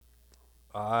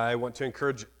I want to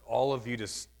encourage all of you to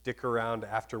stick around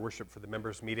after worship for the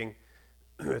members' meeting.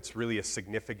 It's really a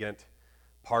significant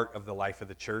part of the life of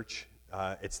the church.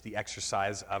 It's the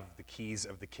exercise of the keys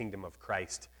of the kingdom of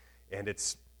Christ. And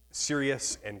it's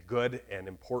serious and good and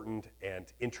important and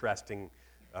interesting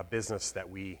business that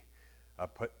we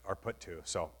are put to.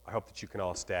 So I hope that you can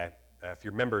all stay. If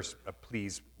you're members,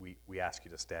 please, we ask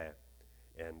you to stay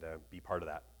and be part of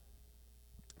that.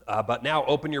 But now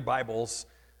open your Bibles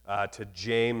to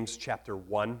James chapter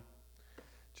 1.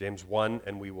 James 1,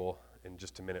 and we will, in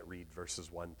just a minute, read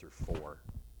verses 1 through 4.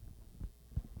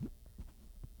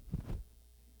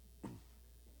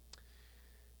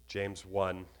 James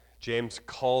 1. James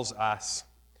calls us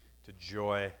to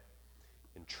joy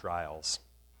in trials.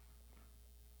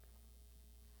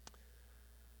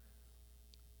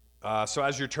 So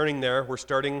as you're turning there, we're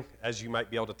starting, as you might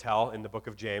be able to tell, in the book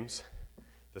of James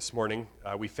this morning.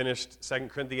 We finished 2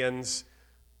 Corinthians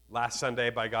last Sunday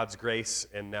by God's grace,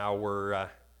 and now we're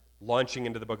launching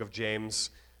into the book of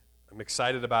James. I'm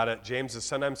excited about it. James is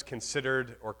sometimes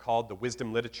considered or called the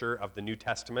wisdom literature of the New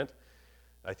Testament.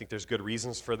 I think there's good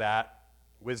reasons for that.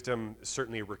 Wisdom is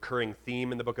certainly a recurring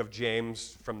theme in the book of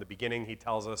James. From the beginning, he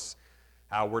tells us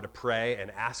how we're to pray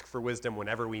and ask for wisdom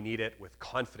whenever we need it with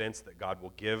confidence that God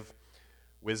will give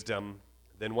wisdom.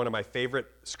 Then one of my favorite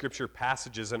scripture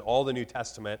passages in all the New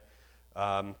Testament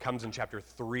comes in chapter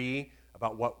 3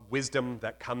 about what wisdom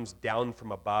that comes down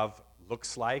from above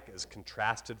looks like as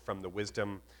contrasted from the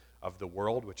wisdom of the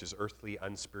world, which is earthly,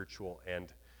 unspiritual,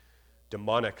 and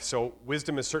demonic. So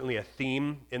wisdom is certainly a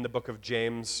theme in the book of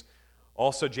James.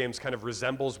 Also, James kind of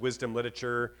resembles wisdom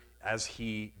literature as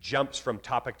he jumps from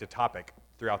topic to topic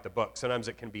throughout the book. Sometimes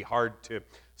it can be hard to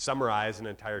summarize an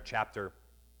entire chapter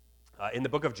in the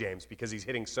book of James because he's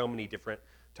hitting so many different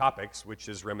topics, which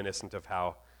is reminiscent of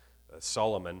how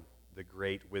Solomon, the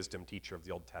great wisdom teacher of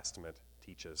the Old Testament,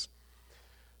 teaches.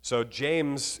 So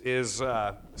James is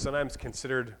sometimes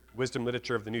considered wisdom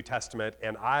literature of the New Testament,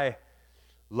 and I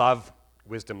love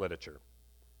wisdom literature.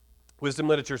 Wisdom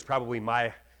literature is probably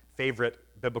my favorite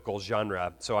biblical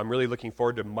genre, so I'm really looking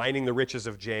forward to mining the riches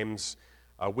of James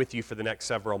with you for the next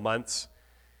several months.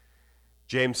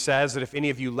 James says that if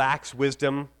any of you lacks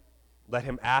wisdom, let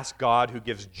him ask God, who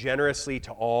gives generously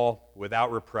to all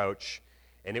without reproach,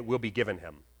 and it will be given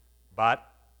him. But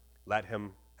let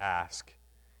him ask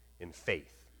in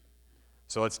faith.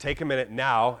 So let's take a minute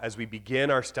now as we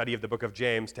begin our study of the book of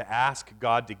James to ask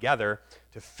God together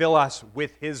to fill us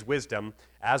with his wisdom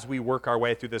as we work our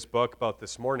way through this book, both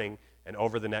this morning and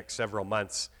over the next several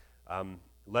months.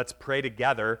 Let's pray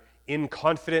together in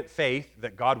confident faith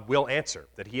that God will answer,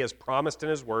 that he has promised in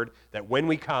his word that when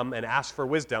we come and ask for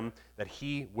wisdom, that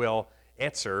he will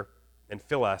answer and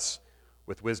fill us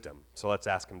with wisdom. So let's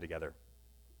ask him together.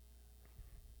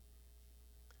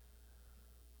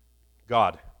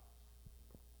 God,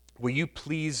 will you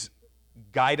please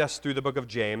guide us through the book of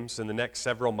James in the next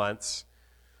several months?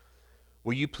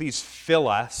 Will you please fill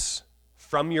us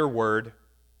from your word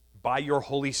by your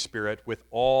Holy Spirit with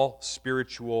all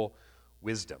spiritual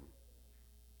wisdom?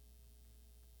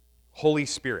 Holy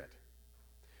Spirit,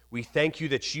 we thank you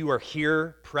that you are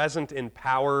here, present in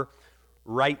power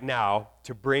right now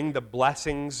to bring the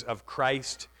blessings of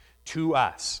Christ to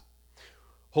us.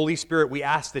 Holy Spirit, we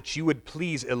ask that you would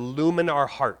please illumine our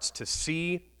hearts to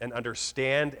see and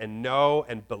understand and know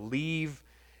and believe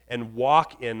and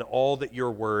walk in all that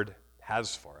your word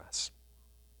has for us.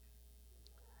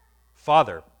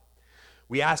 Father,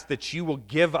 we ask that you will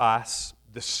give us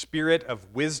the spirit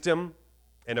of wisdom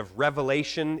and of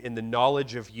revelation in the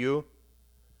knowledge of you,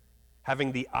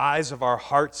 having the eyes of our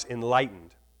hearts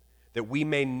enlightened, that we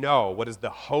may know what is the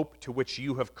hope to which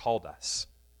you have called us.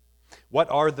 What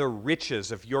are the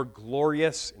riches of your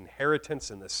glorious inheritance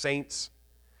in the saints?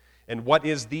 And what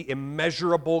is the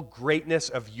immeasurable greatness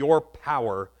of your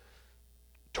power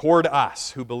toward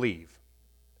us who believe,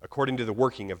 according to the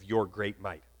working of your great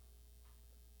might?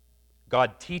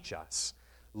 God, teach us,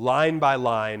 line by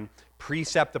line,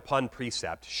 precept upon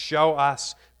precept. Show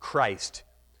us Christ,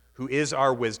 who is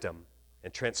our wisdom,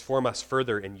 and transform us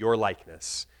further in your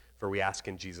likeness, for we ask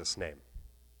in Jesus' name.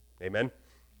 Amen.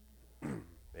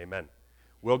 Amen.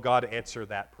 Will God answer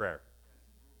that prayer?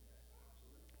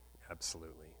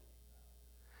 Absolutely.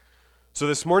 So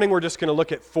this morning we're just going to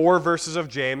look at 4 verses of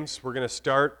James. We're going to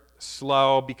start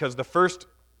slow because the first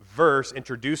verse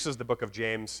introduces the book of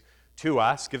James to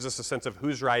us, gives us a sense of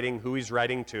who's writing, who he's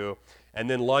writing to, and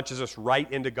then launches us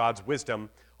right into God's wisdom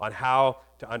on how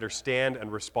to understand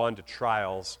and respond to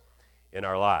trials in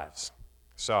our lives.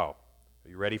 So, are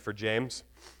you ready for James?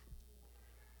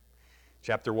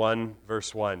 Chapter 1,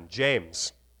 verse 1.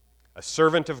 James, a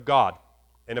servant of God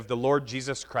and of the Lord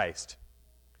Jesus Christ,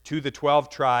 to the 12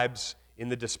 tribes in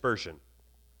the dispersion,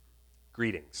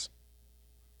 greetings.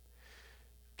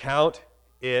 Count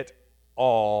it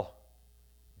all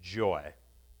joy,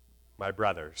 my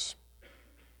brothers,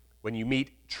 when you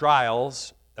meet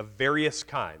trials of various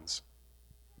kinds.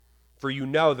 For you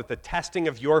know that the testing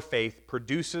of your faith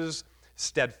produces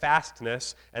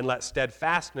steadfastness, and let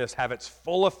steadfastness have its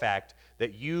full effect,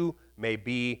 that you may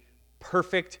be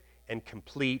perfect and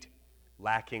complete,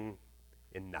 lacking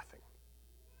in nothing.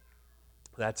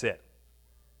 That's it.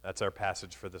 That's our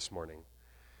passage for this morning.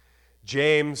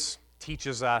 James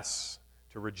teaches us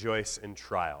to rejoice in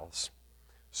trials.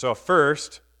 So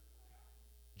first,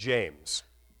 James.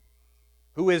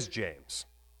 Who is James?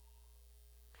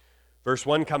 Verse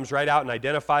 1 comes right out and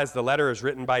identifies the letter as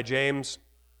written by James,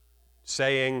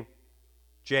 saying,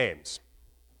 James,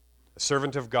 a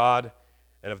servant of God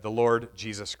and of the Lord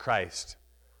Jesus Christ.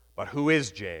 But who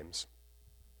is James?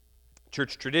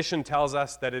 Church tradition tells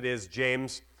us that it is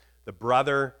James, the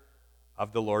brother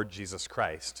of the Lord Jesus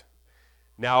Christ.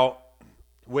 Now,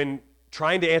 when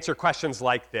trying to answer questions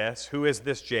like this, who is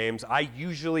this James, I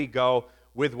usually go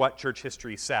with what church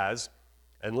history says,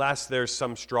 unless there's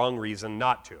some strong reason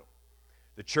not to.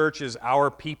 The church is our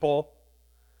people.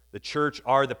 The church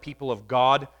are the people of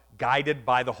God, guided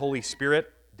by the Holy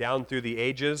Spirit down through the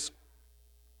ages.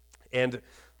 And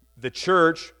the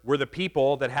church were the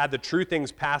people that had the true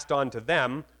things passed on to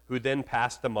them, who then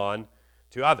passed them on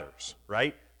to others,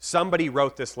 right? Somebody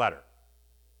wrote this letter.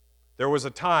 There was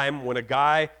a time when a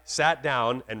guy sat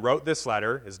down and wrote this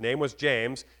letter. His name was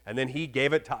James, and then he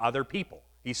gave it to other people.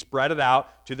 He spread it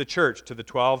out to the church, to the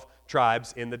 12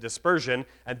 tribes in the dispersion,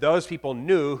 and those people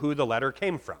knew who the letter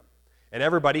came from. And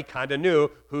everybody kind of knew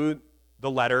who the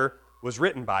letter was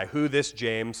written by, who this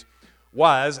James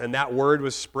was, and that word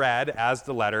was spread as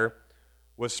the letter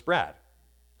was spread.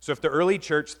 So if the early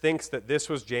church thinks that this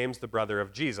was James, the brother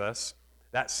of Jesus,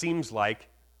 that seems like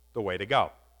the way to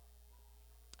go.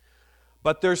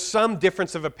 But there's some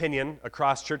difference of opinion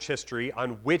across church history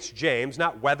on which James,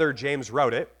 not whether James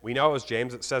wrote it, we know it was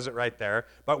James, it says it right there,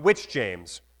 but which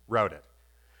James wrote it.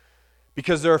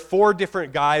 Because there are 4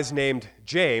 different guys named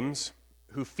James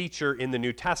who feature in the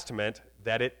New Testament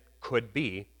that it could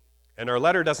be, and our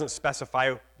letter doesn't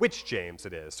specify which James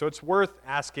it is. So it's worth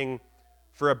asking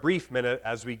for a brief minute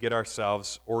as we get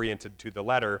ourselves oriented to the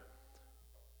letter,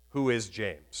 who is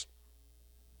James?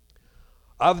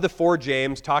 Of the 4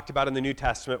 James talked about in the New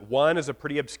Testament, 1 is a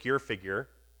pretty obscure figure,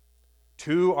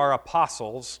 2 are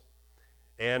apostles,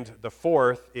 and the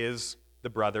 4th is the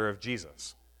brother of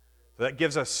Jesus. So that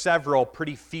gives us several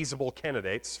pretty feasible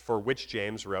candidates for which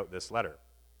James wrote this letter.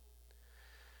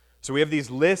 So we have these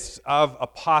lists of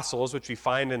apostles, which we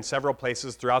find in several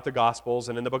places throughout the Gospels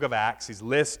and in the book of Acts, these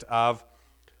lists of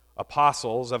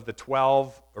apostles, of the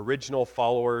 12 original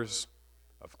followers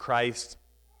of Christ.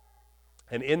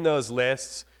 And in those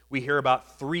lists, we hear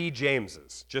about 3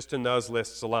 Jameses, just in those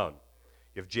lists alone.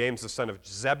 You have James, the son of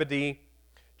Zebedee,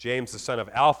 James, the son of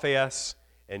Alphaeus,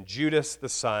 and Judas, the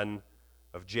son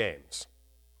of James.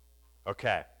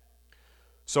 Okay.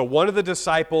 So one of the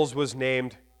disciples was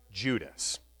named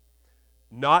Judas.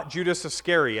 Not Judas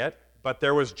Iscariot, but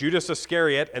there was Judas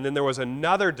Iscariot, and then there was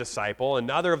another disciple,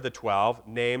 another of the 12,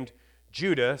 named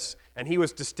Judas, and he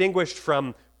was distinguished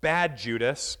from bad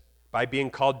Judas by being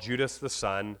called Judas, the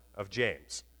son of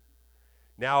James.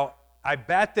 Now, I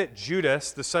bet that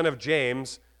Judas, the son of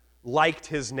James, liked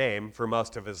his name for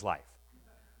most of his life.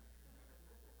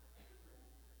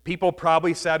 People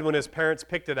probably said when his parents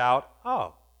picked it out,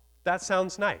 "Oh, that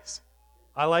sounds nice.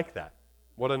 I like that.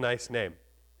 What a nice name."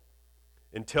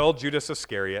 Until Judas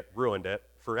Iscariot ruined it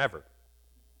forever.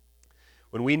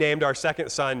 When we named our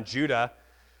second son Judah,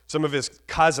 some of his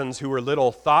cousins who were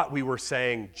little thought we were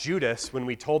saying Judas when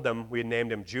we told them we had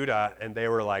named him Judah, and they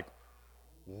were like,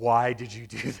 "Why did you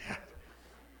do that?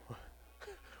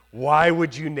 Why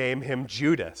would you name him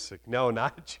Judas?" Like, no,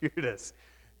 not Judas.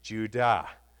 Judah.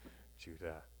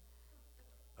 Judah.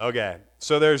 Okay,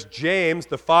 so there's James,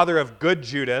 the father of good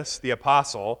Judas, the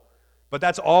apostle, but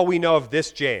that's all we know of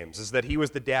this James, is that he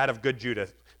was the dad of good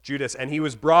Judas, and he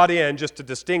was brought in just to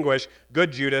distinguish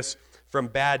good Judas from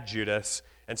bad Judas,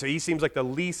 and so he seems like the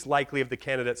least likely of the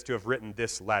candidates to have written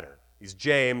this letter. He's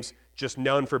James, just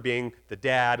known for being the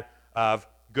dad of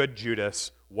good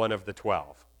Judas, one of the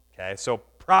 12. Okay, so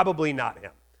probably not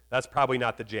him. That's probably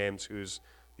not the James who's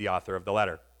the author of the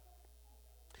letter.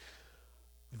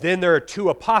 Then there are 2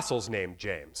 apostles named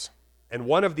James, and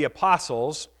one of the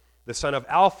apostles, the son of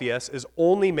Alphaeus, is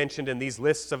only mentioned in these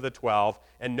lists of the 12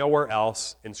 and nowhere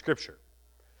else in Scripture.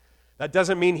 That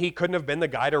doesn't mean he couldn't have been the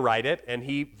guy to write it, and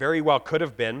he very well could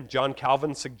have been. John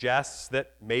Calvin suggests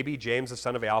that maybe James, the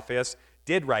son of Alphaeus,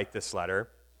 did write this letter.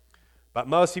 But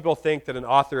most people think that an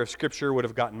author of Scripture would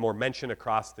have gotten more mention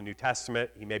across the New Testament.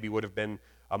 He maybe would have been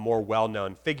a more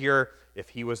well-known figure if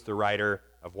he was the writer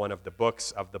of one of the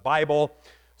books of the Bible.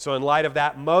 So in light of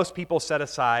that, most people set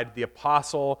aside the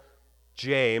apostle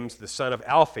James, the son of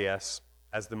Alphaeus,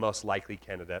 as the most likely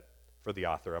candidate for the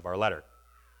author of our letter.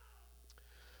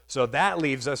 So that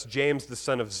leaves us James, the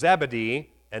son of Zebedee,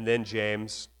 and then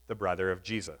James, the brother of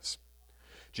Jesus.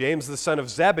 James, the son of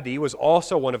Zebedee, was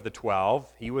also one of the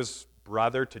 12. He was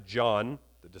brother to John,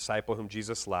 the disciple whom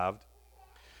Jesus loved.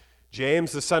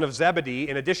 James, the son of Zebedee,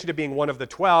 in addition to being one of the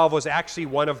 12, was actually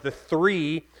one of the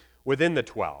 3 within the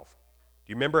 12.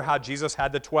 Do you remember how Jesus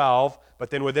had the 12, but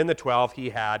then within the 12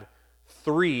 he had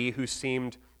 3 who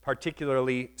seemed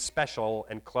particularly special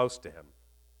and close to him?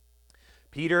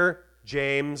 Peter,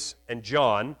 James, and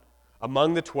John,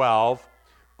 among the 12,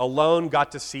 alone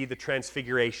got to see the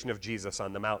transfiguration of Jesus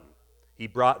on the mountain. He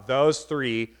brought those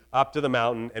 3 up to the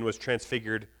mountain and was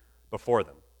transfigured before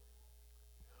them.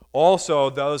 Also,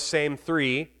 those same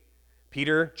 3,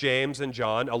 Peter, James, and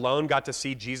John, alone got to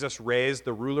see Jesus raise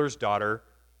the ruler's daughter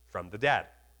from the dead.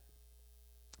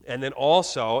 And then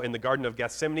also in the Garden of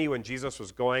Gethsemane, when Jesus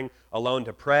was going alone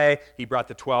to pray, he brought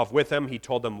the 12 with him. He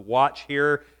told them, watch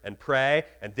here and pray.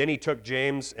 And then he took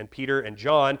James and Peter and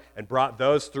John and brought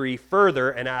those 3 further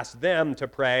and asked them to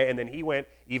pray. And then he went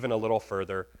even a little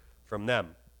further from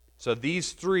them. So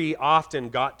these 3 often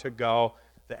got to go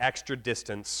the extra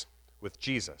distance with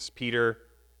Jesus: Peter,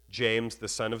 James, the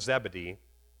son of Zebedee,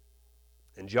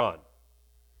 and John.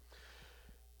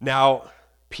 Now,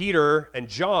 Peter and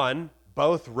John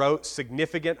both wrote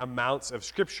significant amounts of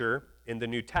Scripture in the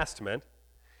New Testament.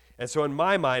 And so in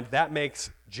my mind, that makes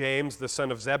James, the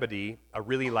son of Zebedee, a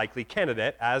really likely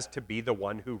candidate as to be the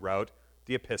one who wrote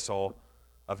the epistle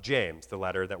of James, the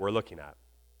letter that we're looking at.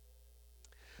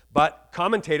 But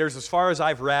commentators, as far as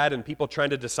I've read, and people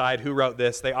trying to decide who wrote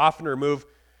this, they often remove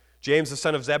James, the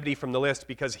son of Zebedee, from the list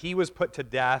because he was put to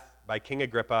death by King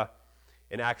Agrippa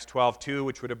in Acts 12:2,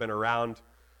 which would have been around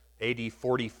AD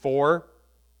 44,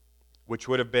 which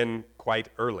would have been quite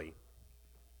early.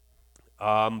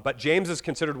 But James is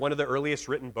considered one of the earliest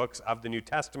written books of the New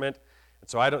Testament, and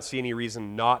so I don't see any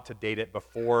reason not to date it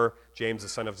before James, the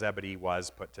son of Zebedee, was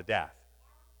put to death.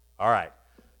 All right,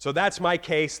 so that's my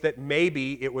case that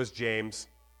maybe it was James,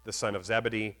 the son of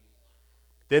Zebedee.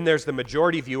 Then there's the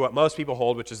majority view, what most people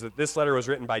hold, which is that this letter was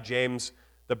written by James,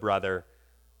 the brother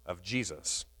of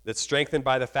Jesus. That's strengthened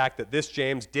by the fact that this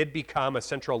James did become a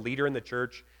central leader in the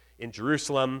church in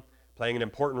Jerusalem, playing an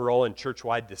important role in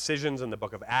church-wide decisions in the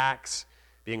book of Acts,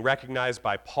 being recognized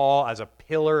by Paul as a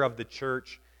pillar of the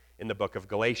church in the book of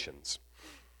Galatians.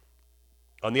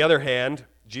 On the other hand,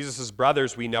 Jesus'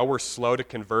 brothers, we know, were slow to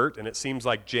convert, and it seems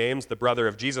like James, the brother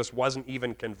of Jesus, wasn't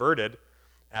even converted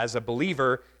as a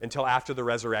believer until after the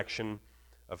resurrection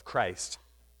of Christ.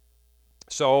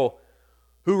 So,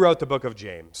 who wrote the book of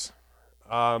James?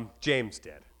 James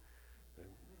did.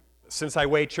 Since I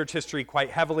weigh church history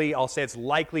quite heavily, I'll say it's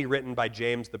likely written by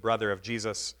James, the brother of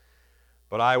Jesus,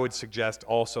 but I would suggest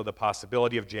also the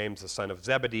possibility of James, the son of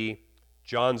Zebedee,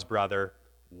 John's brother,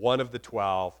 one of the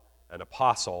 12, an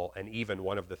apostle, and even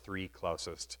one of the 3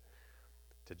 closest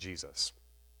to Jesus.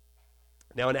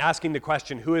 Now, in asking the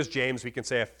question, who is James, we can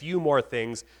say a few more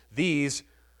things, these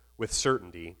with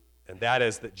certainty, and that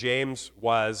is that James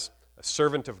was a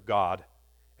servant of God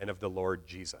and of the Lord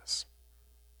Jesus.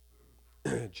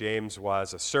 James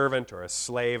was a servant or a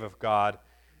slave of God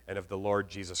and of the Lord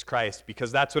Jesus Christ,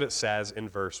 because that's what it says in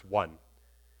verse 1.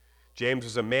 James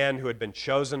was a man who had been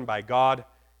chosen by God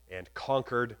and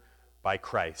conquered by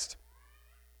Christ.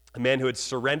 A man who had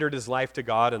surrendered his life to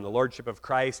God and the lordship of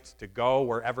Christ, to go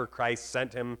wherever Christ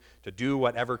sent him, to do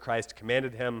whatever Christ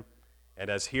commanded him,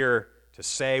 and as here, to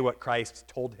say what Christ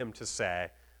told him to say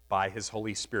by his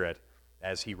Holy Spirit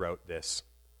as he wrote this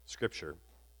Scripture.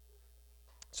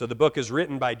 So the book is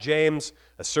written by James,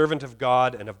 a servant of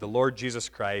God and of the Lord Jesus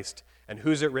Christ. And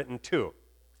who's it written to?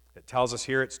 It tells us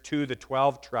here it's to the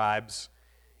 12 tribes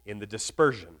in the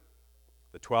dispersion.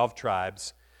 The 12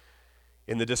 tribes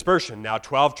in the dispersion. Now,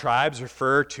 12 tribes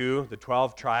refer to the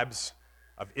 12 tribes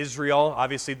of Israel.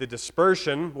 Obviously, the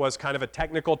dispersion was kind of a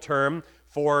technical term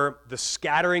for the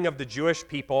scattering of the Jewish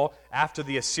people after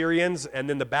the Assyrians and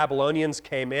then the Babylonians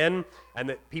came in, and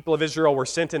the people of Israel were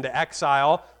sent into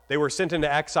exile. They were sent into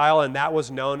exile, and that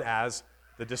was known as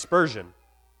the dispersion.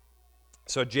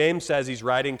 So James says he's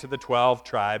writing to the 12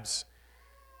 tribes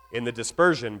in the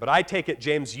dispersion, but I take it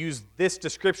James used this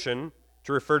description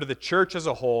to refer to the church as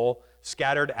a whole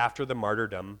scattered after the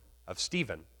martyrdom of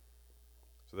Stephen.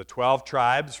 So the 12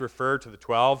 tribes refer to the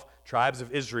 12 tribes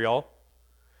of Israel.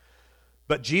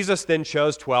 But Jesus then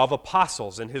chose 12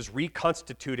 apostles in his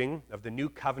reconstituting of the new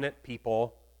covenant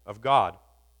people of God,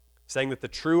 saying that the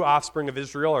true offspring of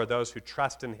Israel are those who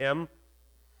trust in him.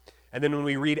 And then when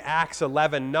we read Acts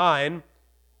 11:9,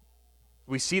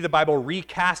 we see the Bible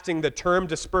recasting the term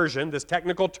dispersion, this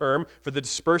technical term for the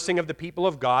dispersing of the people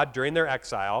of God during their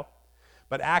exile.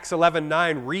 But Acts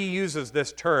 11:9 reuses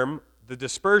this term, the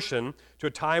dispersion, to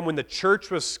a time when the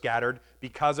church was scattered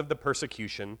because of the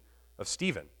persecution of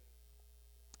Stephen.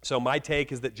 So my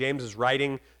take is that James is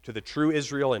writing to the true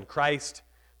Israel in Christ,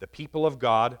 the people of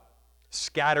God,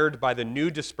 scattered by the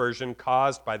new dispersion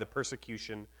caused by the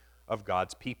persecution of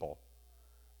God's people.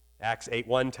 Acts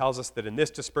 8:1 tells us that in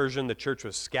this dispersion the church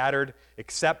was scattered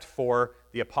except for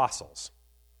the apostles.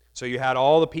 So you had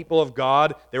all the people of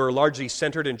God. They were largely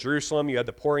centered in Jerusalem. You had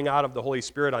the pouring out of the Holy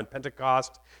Spirit on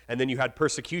Pentecost. And then you had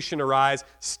persecution arise.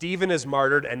 Stephen is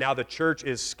martyred, and now the church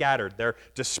is scattered. They're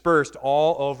dispersed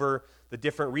all over the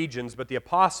different regions, but the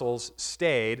apostles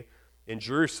stayed in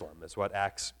Jerusalem, is what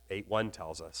Acts 8:1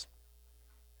 tells us.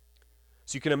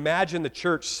 So you can imagine the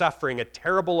church suffering a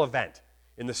terrible event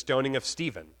in the stoning of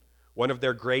Stephen, one of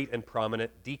their great and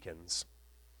prominent deacons.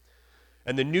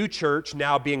 And the new church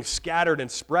now being scattered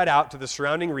and spread out to the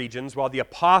surrounding regions while the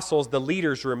apostles, the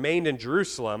leaders, remained in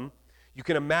Jerusalem. You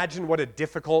can imagine what a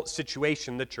difficult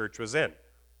situation the church was in.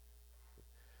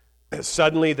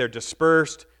 Suddenly they're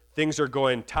dispersed, things are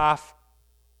going tough.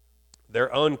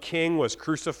 Their own king was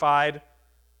crucified,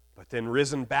 but then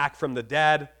risen back from the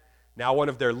dead. Now one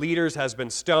of their leaders has been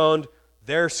stoned.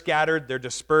 They're scattered, they're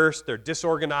dispersed, they're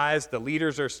disorganized. The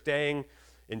leaders are staying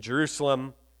in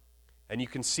Jerusalem. And you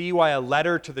can see why a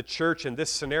letter to the church in this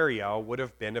scenario would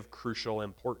have been of crucial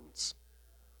importance.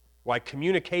 Why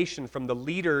communication from the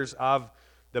leaders of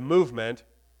the movement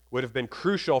would have been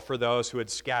crucial for those who had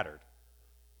scattered.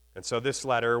 And so this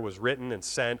letter was written and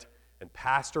sent and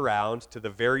passed around to the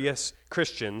various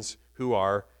Christians who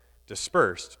are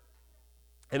dispersed.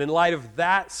 And in light of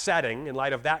that setting, in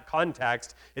light of that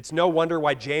context, it's no wonder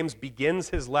why James begins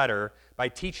his letter by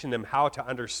teaching them how to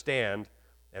understand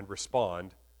and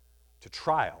respond to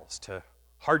trials, to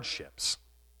hardships.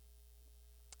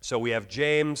 So we have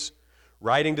James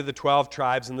writing to the 12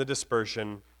 tribes in the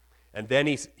dispersion, and then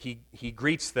he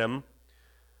greets them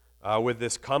with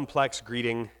this complex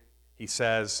greeting. He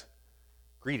says,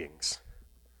 "Greetings."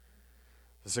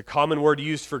 This is a common word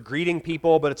used for greeting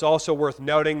people, but it's also worth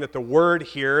noting that the word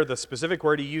here, the specific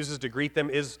word he uses to greet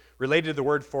them, is related to the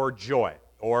word for joy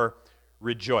or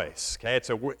rejoice. Okay,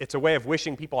 it's a way of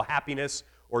wishing people happiness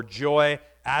or joy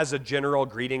as a general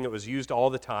greeting. It was used all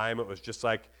the time. It was just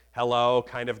like hello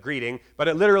kind of greeting, but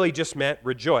it literally just meant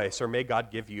rejoice, or may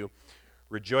God give you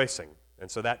rejoicing.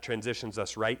 And so that transitions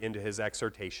us right into his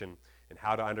exhortation and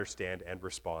how to understand and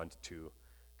respond to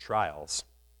trials.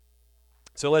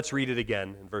 So let's read it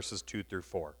again in verses 2 through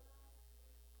 4.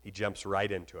 He jumps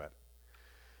right into it.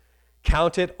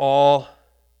 "Count it all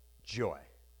joy,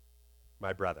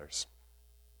 my brothers,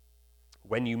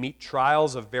 when you meet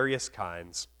trials of various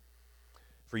kinds,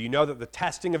 for you know that the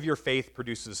testing of your faith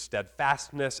produces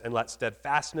steadfastness, and let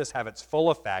steadfastness have its full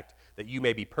effect, that you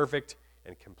may be perfect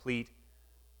and complete,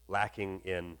 lacking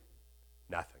in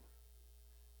nothing."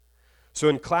 So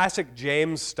in classic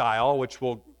James style, which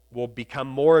we'll become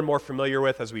more and more familiar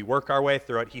with as we work our way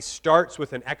through it, he starts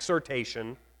with an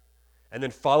exhortation and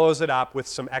then follows it up with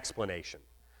some explanation.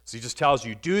 So he just tells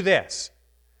you, do this,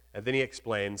 and then he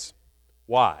explains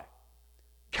why.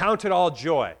 "Count it all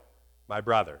joy, my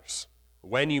brothers,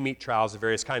 when you meet trials of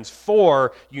various kinds,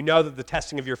 for you know that the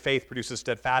testing of your faith produces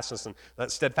steadfastness, and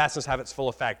let steadfastness have its full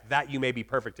effect, that you may be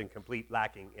perfect and complete,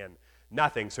 lacking in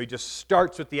nothing." So he just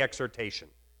starts with the exhortation.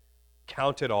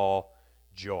 Count it all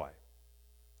joy.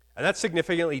 And that's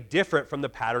significantly different from the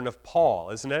pattern of Paul,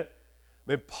 isn't it?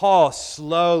 I mean, Paul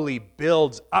slowly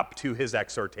builds up to his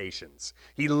exhortations.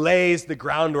 He lays the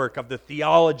groundwork of the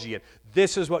theology, and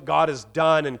this is what God has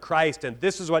done in Christ, and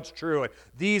this is what's true, and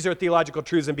these are theological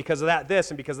truths, and because of that,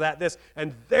 this, and because of that, this.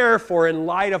 And therefore, in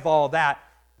light of all that,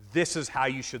 this is how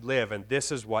you should live, and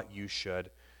this is what you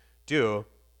should do.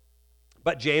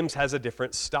 But James has a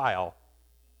different style.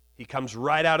 He comes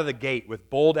right out of the gate with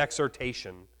bold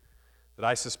exhortation that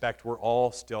I suspect we're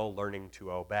all still learning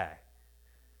to obey.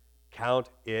 Count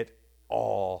it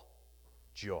all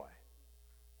joy,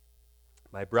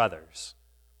 my brothers,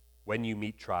 when you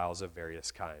meet trials of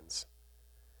various kinds.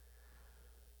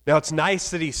 Now, it's nice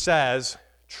that he says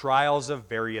trials of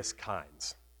various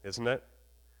kinds, isn't it?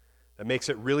 That makes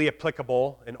it really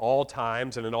applicable in all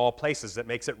times and in all places. That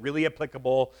makes it really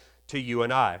applicable to you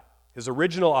and I. His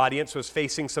original audience was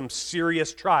facing some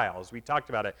serious trials. We talked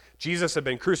about it. Jesus had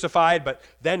been crucified, but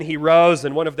then he rose,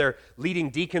 and one of their leading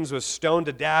deacons was stoned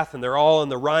to death, and they're all on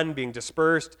the run, being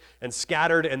dispersed and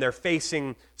scattered, and they're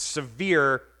facing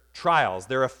severe trials.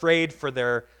 They're afraid for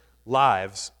their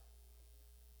lives.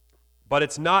 But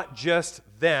it's not just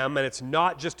them, and it's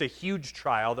not just a huge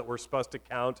trial that we're supposed to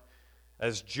count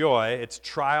as joy. It's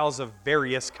trials of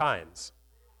various kinds.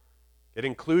 It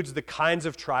includes the kinds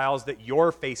of trials that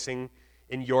you're facing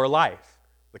in your life,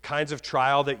 the kinds of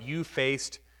trial that you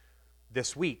faced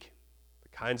this week, the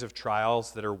kinds of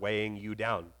trials that are weighing you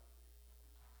down.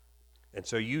 And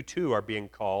so you too are being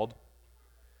called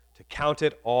to count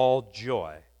it all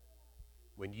joy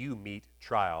when you meet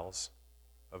trials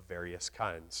of various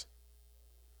kinds.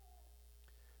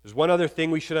 There's one other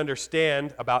thing we should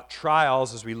understand about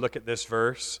trials as we look at this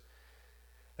verse.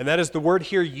 And that is the word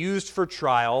here used for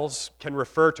trials can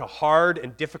refer to hard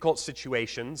and difficult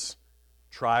situations.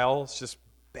 Trials, just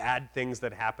bad things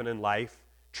that happen in life,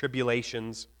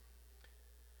 tribulations.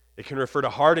 It can refer to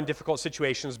hard and difficult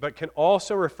situations, but can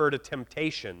also refer to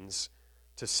temptations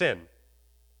to sin.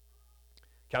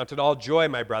 Count it all joy,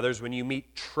 my brothers, when you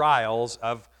meet trials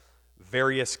of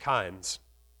various kinds.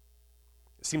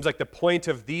 It seems like the point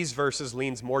of these verses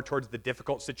leans more towards the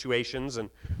difficult situations in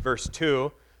verse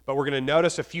 2. But we're going to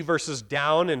notice a few verses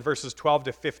down in verses 12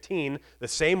 to 15, the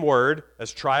same word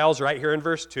as trials right here in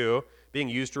verse 2, being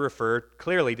used to refer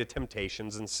clearly to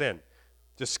temptations and sin.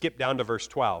 Just skip down to verse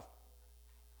 12,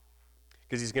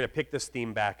 because he's going to pick this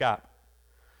theme back up.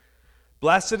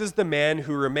 Blessed is the man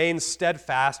who remains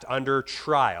steadfast under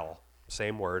trial,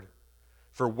 same word.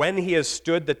 For when he has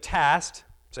stood the test,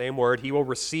 same word, he will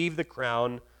receive the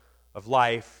crown of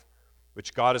life,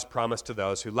 which God has promised to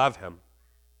those who love him.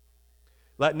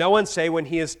 Let no one say when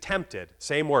he is tempted,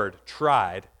 same word,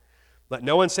 tried. Let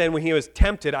no one say when he is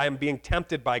tempted, I am being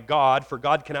tempted by God, for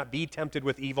God cannot be tempted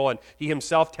with evil, and he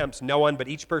himself tempts no one, but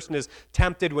each person is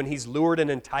tempted when he's lured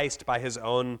and enticed by his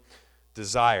own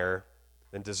desire.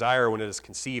 And desire, when it is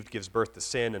conceived, gives birth to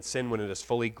sin, and sin, when it is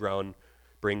fully grown,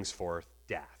 brings forth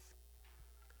death.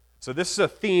 So this is a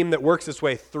theme that works its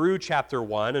way through chapter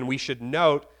 1, and we should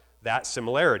note that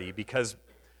similarity, because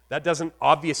that doesn't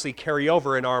obviously carry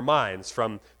over in our minds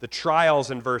from the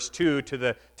trials in verse 2 to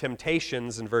the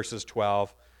temptations in verses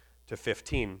 12 to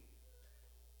 15.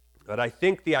 But I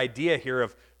think the idea here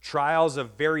of trials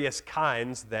of various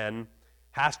kinds then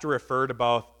has to refer to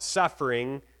both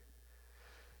suffering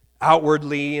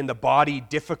outwardly in the body,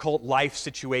 difficult life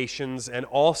situations, and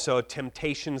also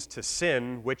temptations to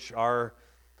sin, which are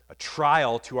a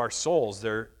trial to our souls.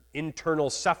 They're internal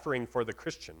suffering for the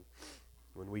Christian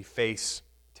when we face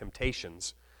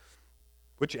temptations,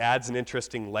 which adds an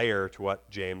interesting layer to what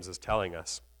James is telling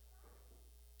us.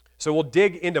 So we'll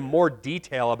dig into more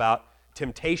detail about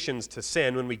temptations to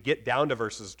sin when we get down to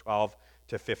verses 12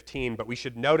 to 15, but we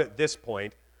should note at this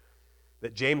point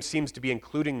that James seems to be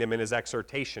including them in his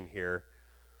exhortation here,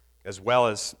 as well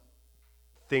as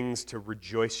things to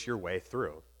rejoice your way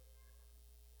through.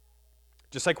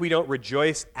 Just like we don't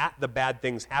rejoice at the bad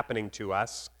things happening to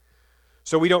us,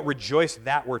 so we don't rejoice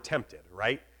that we're tempted,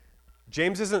 right?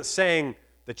 James isn't saying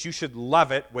that you should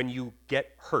love it when you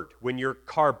get hurt, when your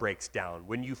car breaks down,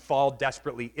 when you fall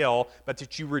desperately ill, but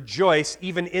that you rejoice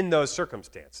even in those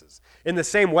circumstances. In the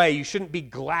same way, you shouldn't be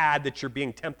glad that you're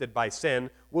being tempted by sin.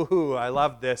 Woohoo, I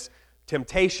love this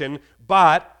temptation,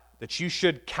 but that you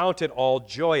should count it all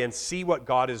joy and see what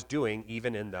God is doing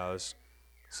even in those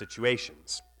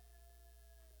situations.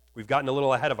 We've gotten a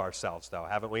little ahead of ourselves, though,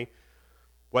 haven't we?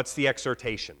 What's the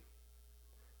exhortation?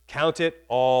 Count it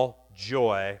all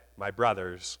joy, my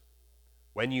brothers,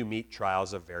 when you meet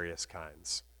trials of various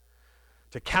kinds.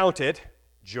 To count it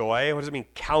joy, what does it mean,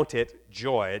 count it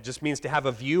joy? It just means to have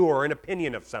a view or an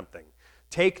opinion of something.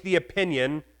 Take the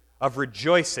opinion of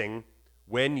rejoicing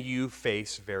when you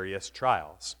face various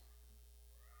trials.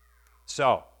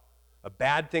 So, a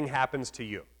bad thing happens to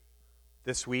you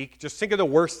this week. Just think of the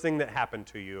worst thing that happened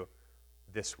to you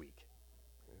this week.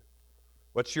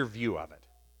 What's your view of it?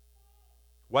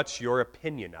 What's your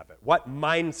opinion of it? What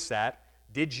mindset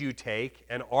did you take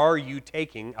and are you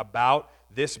taking about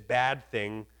this bad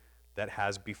thing that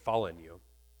has befallen you?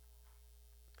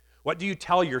 What do you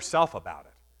tell yourself about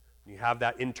it? You have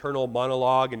that internal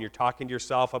monologue and you're talking to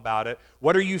yourself about it.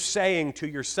 What are you saying to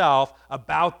yourself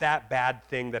about that bad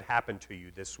thing that happened to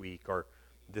you this week or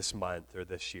this month or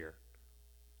this year?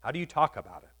 How do you talk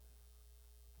about it?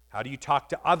 How do you talk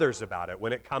to others about it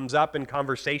when it comes up in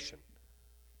conversation?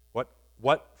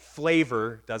 What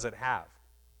flavor does it have?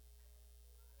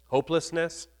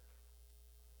 Hopelessness?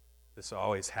 This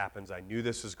always happens. I knew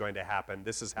this was going to happen.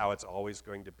 This is how it's always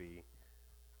going to be.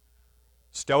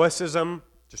 Stoicism,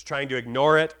 just trying to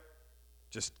ignore it,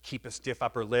 just keep a stiff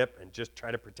upper lip and just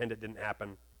try to pretend it didn't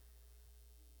happen.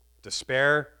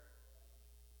 Despair,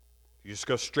 you just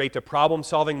go straight to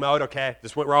problem-solving mode. Okay,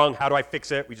 this went wrong. How do I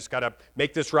fix it? We just got to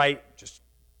make this right. Just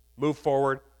move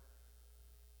forward.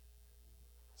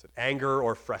 Is it anger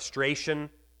or frustration?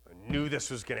 I knew this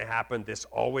was going to happen. This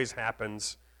always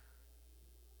happens.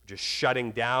 Just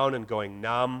shutting down and going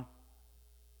numb.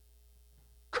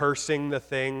 Cursing the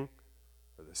thing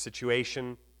or the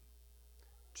situation.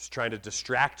 Just trying to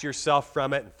distract yourself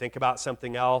from it and think about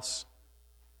something else.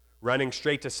 Running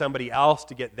straight to somebody else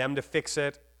to get them to fix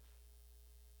it.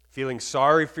 Feeling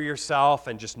sorry for yourself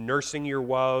and just nursing your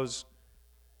woes.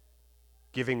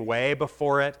 Giving way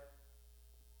before it.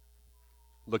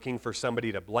 Looking for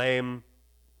somebody to blame.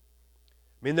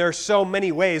 I mean, there are so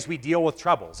many ways we deal with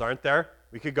troubles, aren't there?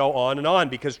 We could go on and on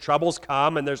because troubles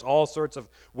come and there's all sorts of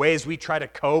ways we try to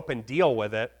cope and deal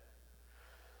with it.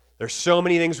 There's so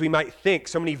many things we might think,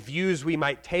 so many views we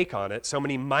might take on it, so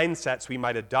many mindsets we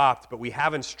might adopt, but we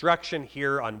have instruction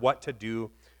here on what to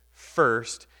do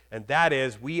first, and that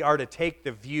is we are to take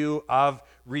the view of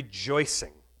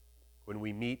rejoicing when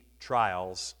we meet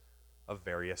trials of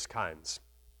various kinds.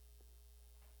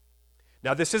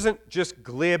 Now, this isn't just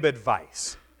glib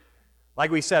advice.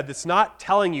 Like we said, it's not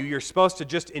telling you you're supposed to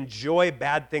just enjoy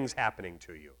bad things happening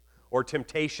to you or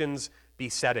temptations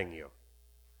besetting you.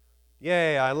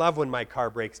 Yay, I love when my car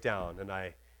breaks down and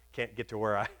I can't get to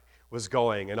where I was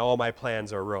going and all my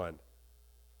plans are ruined.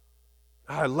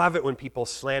 I love it when people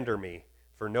slander me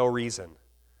for no reason.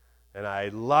 And I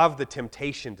love the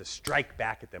temptation to strike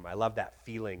back at them. I love that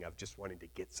feeling of just wanting to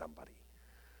get somebody.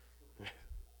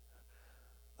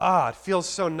 It feels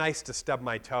so nice to stub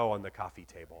my toe on the coffee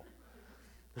table.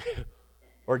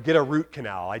 Or get a root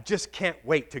canal. I just can't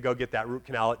wait to go get that root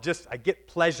canal. I get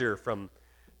pleasure from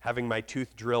having my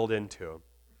tooth drilled into.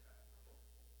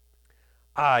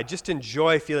 I just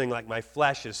enjoy feeling like my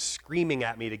flesh is screaming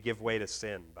at me to give way to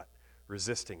sin, but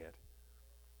resisting it.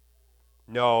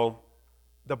 No,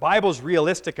 the Bible's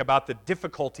realistic about the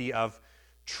difficulty of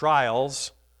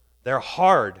trials. They're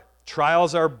hard.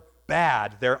 Trials are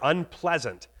bad. They're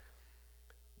unpleasant.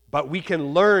 But we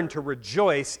can learn to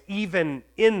rejoice even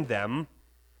in them,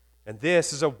 and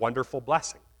this is a wonderful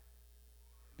blessing.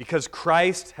 Because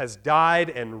Christ has died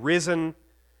and risen,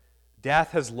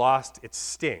 death has lost its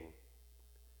sting.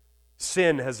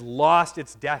 Sin has lost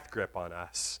its death grip on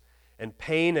us, and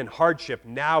pain and hardship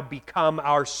now become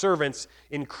our servants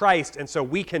in Christ, and so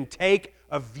we can take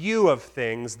a view of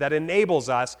things that enables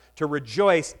us to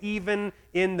rejoice even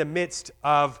in the midst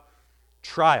of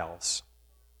trials.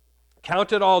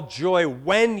 Count it all joy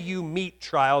when you meet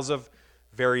trials of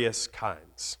various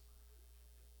kinds.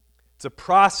 It's a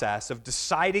process of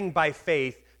deciding by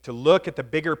faith to look at the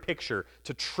bigger picture,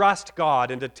 to trust God,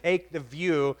 and to take the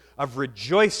view of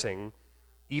rejoicing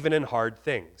even in hard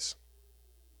things.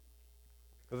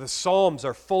 The Psalms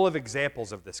are full of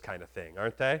examples of this kind of thing,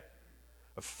 aren't they?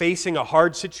 Of facing a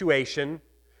hard situation,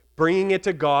 bringing it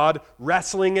to God,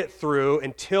 wrestling it through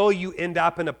until you end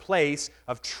up in a place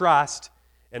of trust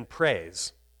and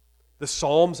praise. The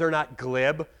Psalms are not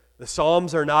glib. The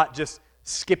Psalms are not just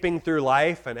skipping through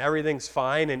life and everything's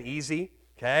fine and easy.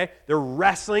 Okay? They're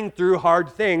wrestling through hard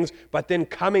things, but then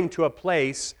coming to a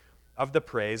place of the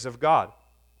praise of God.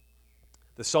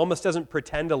 The psalmist doesn't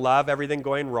pretend to love everything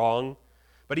going wrong,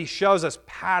 but he shows us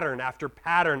pattern after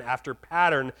pattern after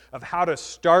pattern of how to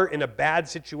start in a bad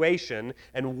situation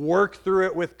and work through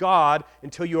it with God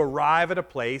until you arrive at a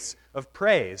place of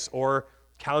praise or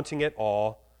counting it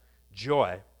all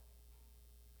joy.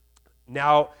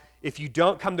 Now, if you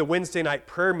don't come to Wednesday night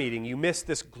prayer meeting, you miss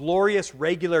this glorious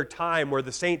regular time where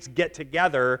the saints get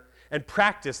together and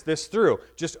practice this through,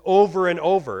 just over and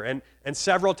over. And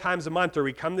several times a month where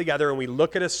we come together and we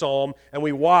look at a psalm and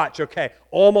we watch, okay,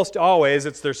 almost always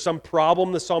there's some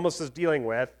problem the psalmist is dealing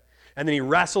with, and then he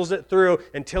wrestles it through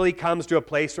until he comes to a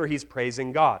place where he's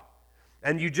praising God.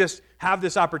 And you just have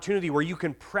this opportunity where you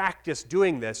can practice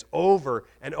doing this over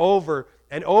and over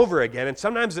and over again. And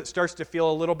sometimes it starts to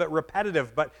feel a little bit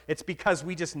repetitive, but it's because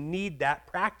we just need that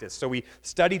practice. So we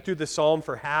study through the psalm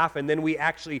for half, and then we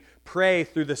actually pray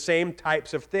through the same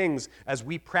types of things as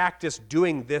we practice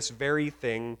doing this very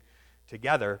thing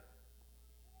together.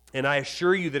 And I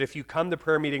assure you that if you come to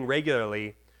prayer meeting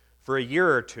regularly for a year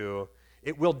or two,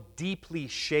 it will deeply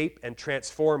shape and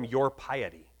transform your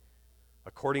piety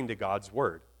according to God's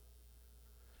word.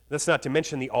 That's not to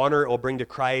mention the honor it will bring to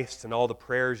Christ and all the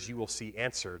prayers you will see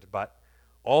answered, but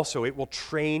also it will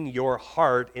train your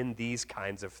heart in these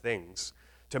kinds of things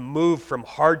to move from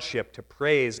hardship to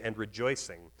praise and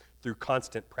rejoicing through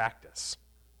constant practice.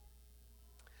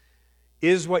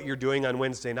 Is what you're doing on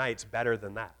Wednesday nights better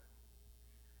than that?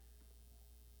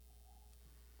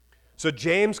 So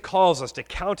James calls us to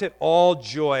count it all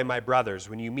joy, my brothers,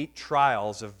 when you meet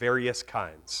trials of various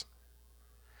kinds.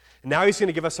 And now he's going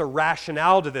to give us a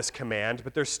rationale to this command,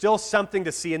 but there's still something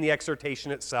to see in the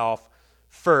exhortation itself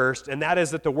first, and that is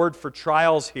that the word for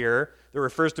trials here, that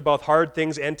refers to both hard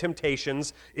things and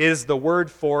temptations, is the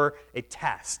word for a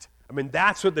test. I mean,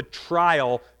 that's what the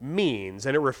trial means,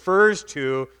 and it refers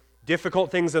to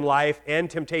difficult things in life and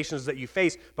temptations that you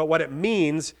face, but what it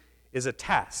means is a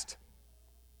test.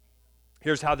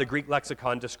 Here's how the Greek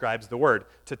lexicon describes the word: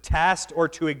 to test or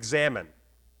to examine,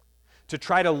 to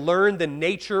try to learn the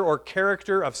nature or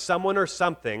character of someone or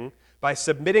something by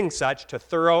submitting such to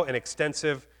thorough and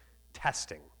extensive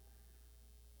testing.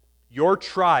 Your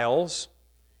trials,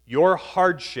 your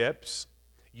hardships,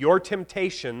 your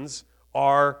temptations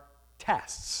are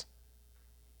tests.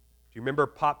 Do you remember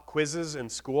pop quizzes in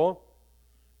school?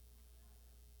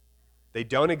 They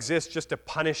don't exist just to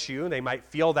punish you. They might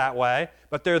feel that way,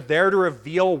 but they're there to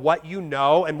reveal what you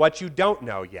know and what you don't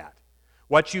know yet.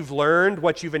 What you've learned,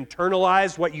 what you've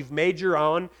internalized, what you've made your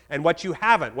own, and what you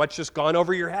haven't, what's just gone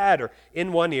over your head or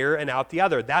in one ear and out the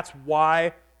other. That's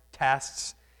why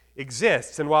tests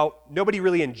exist. And while nobody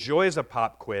really enjoys a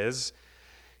pop quiz,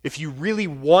 if you really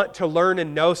want to learn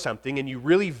and know something and you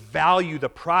really value the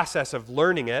process of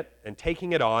learning it and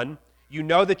taking it on, you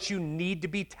know that you need to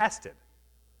be tested.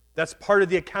 That's part of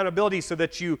the accountability so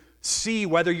that you see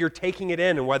whether you're taking it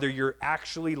in and whether you're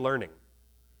actually learning.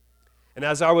 And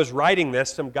as I was writing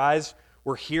this, some guys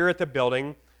were here at the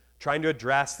building trying to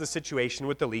address the situation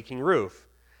with the leaking roof.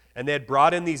 And they had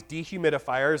brought in these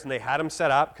dehumidifiers and they had them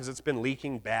set up because it's been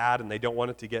leaking bad and they don't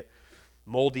want it to get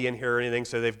moldy in here or anything.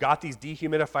 So they've got these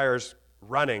dehumidifiers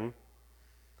running.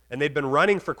 And they'd been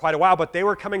running for quite a while, but they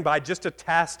were coming by just to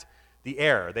test the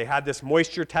air. They had this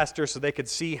moisture tester so they could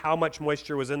see how much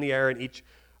moisture was in the air in each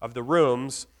of the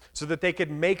rooms so that they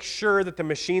could make sure that the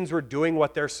machines were doing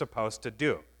what they're supposed to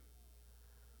do.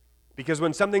 Because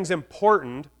when something's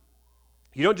important,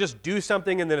 you don't just do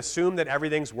something and then assume that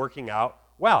everything's working out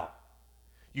well.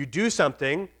 You do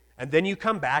something and then you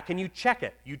come back and you check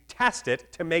it. You test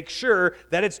it to make sure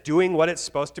that it's doing what it's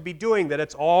supposed to be doing, that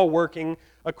it's all working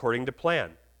according to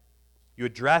plan. You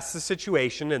address the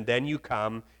situation and then you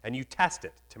come and you test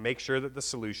it to make sure that the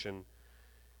solution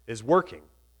is working.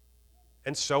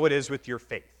 And so it is with your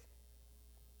faith.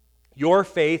 Your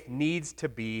faith needs to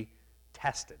be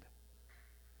tested.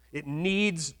 It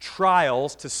needs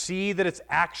trials to see that it's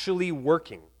actually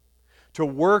working, to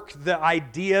work the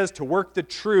ideas, to work the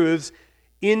truths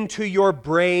into your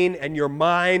brain and your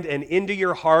mind and into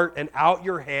your heart and out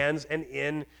your hands and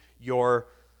in your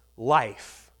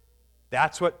life.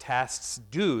 That's what tests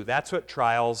do. That's what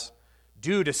trials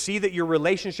do, to see that your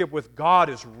relationship with God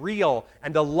is real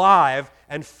and alive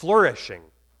and flourishing,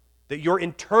 that you're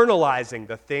internalizing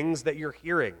the things that you're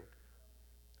hearing.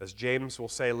 As James will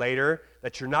say later,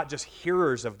 that you're not just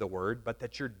hearers of the word, but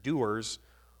that you're doers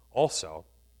also.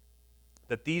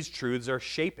 That these truths are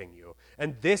shaping you.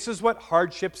 And this is what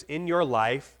hardships in your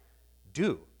life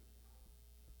do.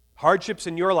 Hardships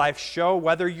in your life show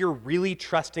whether you're really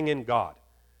trusting in God,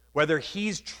 whether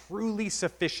He's truly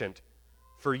sufficient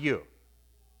for you.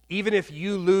 Even if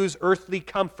you lose earthly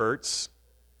comforts,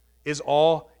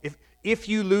 if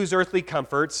you lose earthly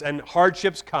comforts and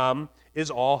hardships come,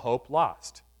 is all hope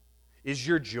lost? Is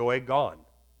your joy gone?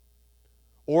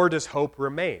 Or does hope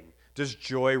remain? Does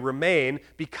joy remain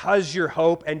because your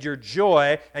hope and your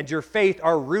joy and your faith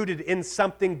are rooted in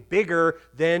something bigger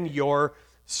than your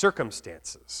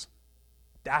circumstances?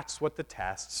 That's what the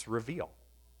tests reveal.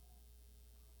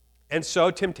 And so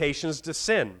temptations to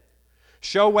sin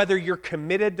show whether you're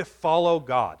committed to follow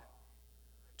God,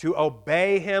 to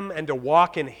obey Him and to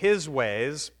walk in His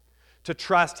ways, to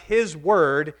trust His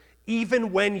word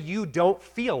even when you don't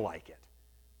feel like it.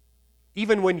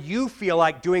 Even when you feel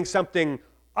like doing something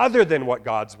other than what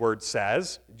God's word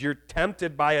says, you're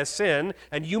tempted by a sin,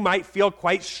 and you might feel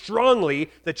quite strongly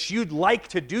that you'd like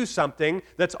to do something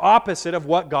that's opposite of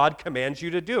what God commands you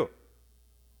to do.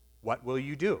 What will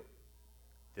you do?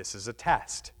 This is a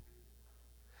test.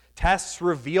 Tests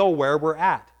reveal where we're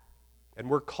at, and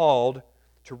we're called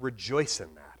to rejoice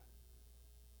in that.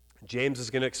 James is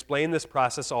going to explain this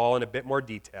process all in a bit more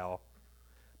detail,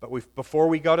 but before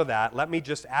we go to that, let me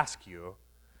just ask you,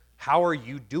 how are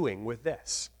you doing with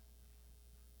this?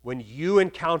 When you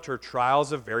encounter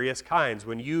trials of various kinds,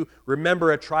 when you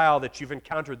remember a trial that you've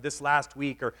encountered this last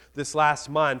week or this last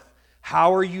month,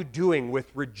 how are you doing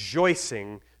with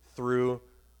rejoicing through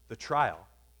the trial?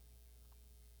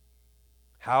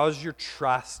 How's your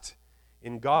trust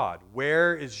in God?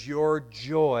 Where is your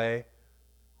joy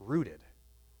rooted.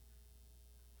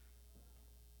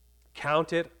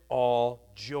 Count it all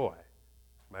joy,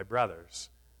 my brothers,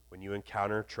 when you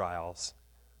encounter trials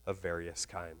of various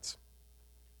kinds.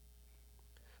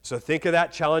 So think of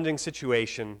that challenging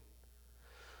situation,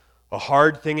 a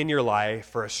hard thing in your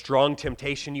life, or a strong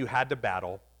temptation you had to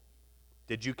battle.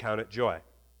 Did you count it joy?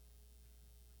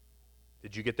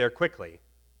 Did you get there quickly?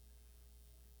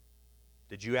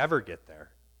 Did you ever get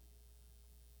there?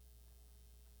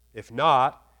 If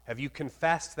not, have you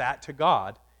confessed that to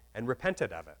God and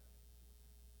repented of it?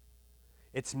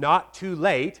 It's not too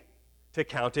late to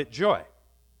count it joy.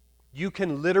 You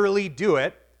can literally do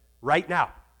it right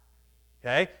now.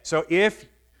 Okay? So if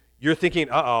you're thinking,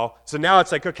 so now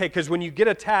it's like, okay, because when you get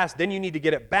a test, then you need to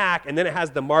get it back, and then it has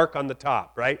the mark on the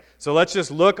top, right? So let's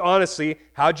just look honestly,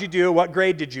 how'd you do? What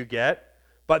grade did you get?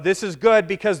 But this is good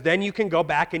because then you can go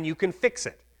back and you can fix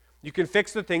it. You can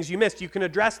fix the things you missed. You can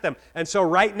address them. And so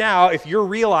right now, if you're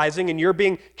realizing and you're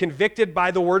being convicted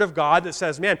by the Word of God that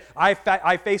says, man,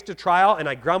 I faced a trial and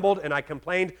I grumbled and I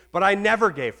complained, but I never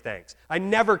gave thanks. I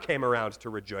never came around to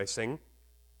rejoicing.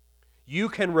 You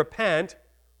can repent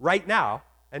right now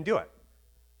and do it.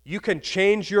 You can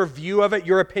change your view of it,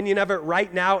 your opinion of it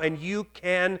right now, and you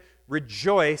can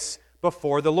rejoice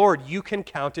before the Lord. You can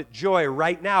count it joy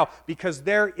right now because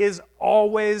there is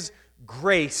always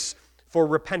grace for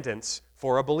repentance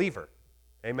for a believer.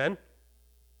 Amen?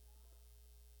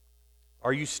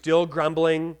 Are you still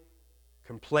grumbling,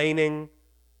 complaining,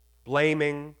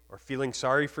 blaming, or feeling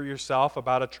sorry for yourself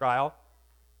about a trial?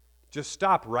 Just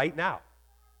stop right now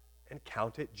and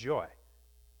count it joy.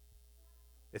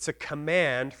 It's a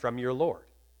command from your Lord.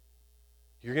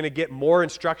 You're going to get more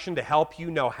instruction to help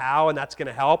you know how, and that's going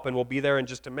to help, and we'll be there in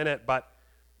just a minute, but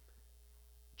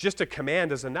just a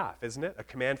command is enough, isn't it? A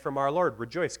command from our Lord.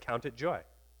 Rejoice, count it joy.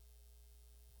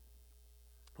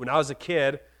 When I was a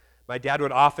kid, my dad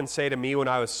would often say to me when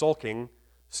I was sulking,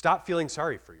 stop feeling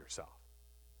sorry for yourself.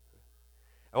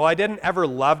 Well, I didn't ever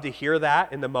love to hear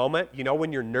that in the moment. You know,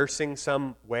 when you're nursing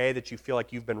some way that you feel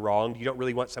like you've been wronged, you don't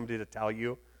really want somebody to tell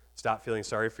you, stop feeling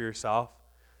sorry for yourself.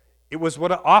 It was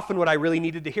often what I really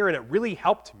needed to hear, and it really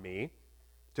helped me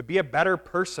to be a better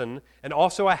person and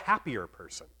also a happier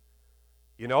person.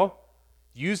 You know,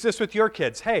 use this with your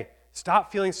kids. Hey,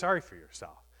 stop feeling sorry for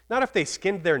yourself. Not if they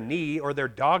skinned their knee or their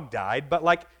dog died, but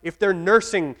like if they're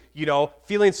nursing,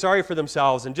 feeling sorry for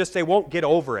themselves and just they won't get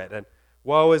over it and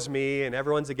woe is me and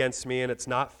everyone's against me and it's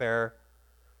not fair.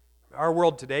 Our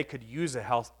world today could use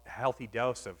a healthy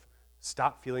dose of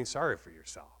stop feeling sorry for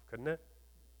yourself, couldn't it?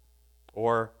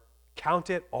 Or count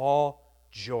it all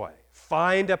joy.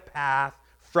 Find a path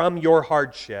from your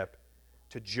hardship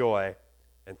to joy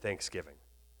and thanksgiving.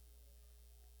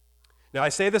 Now, I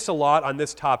say this a lot on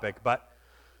this topic, but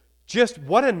just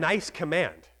what a nice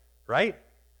command, right?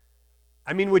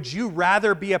 I mean, would you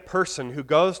rather be a person who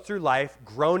goes through life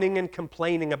groaning and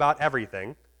complaining about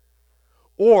everything,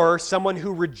 or someone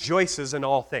who rejoices in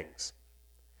all things?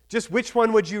 Just which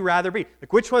one would you rather be?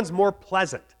 Like, which one's more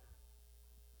pleasant?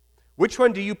 Which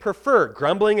one do you prefer,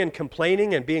 grumbling and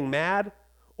complaining and being mad,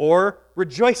 or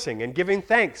rejoicing and giving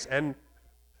thanks? And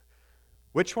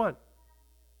which one?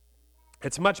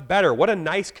 It's much better. What a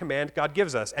nice command God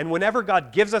gives us. And whenever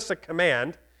God gives us a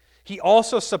command, He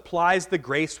also supplies the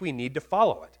grace we need to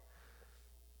follow it.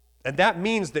 And that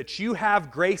means that you have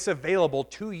grace available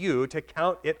to you to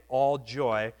count it all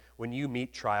joy when you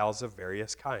meet trials of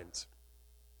various kinds.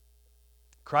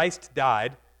 Christ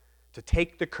died to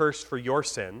take the curse for your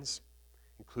sins,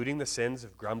 including the sins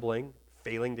of grumbling,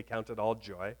 failing to count it all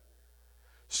joy,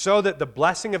 so that the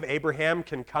blessing of Abraham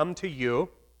can come to you,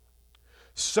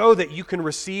 so that you can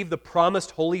receive the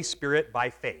promised Holy Spirit by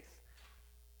faith.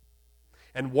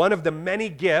 And one of the many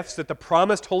gifts that the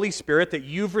promised Holy Spirit that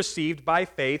you've received by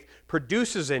faith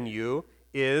produces in you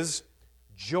is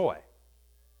joy.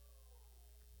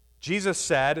 Jesus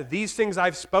said, "These things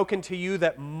I've spoken to you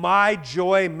that my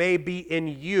joy may be in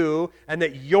you and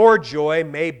that your joy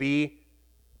may be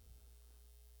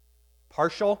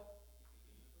partial,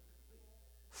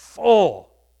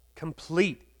 full,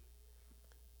 complete."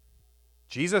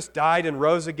 Jesus died and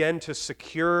rose again to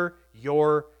secure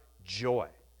your joy.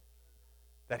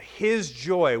 That His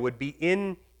joy would be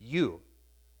in you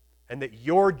and that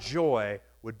your joy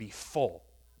would be full.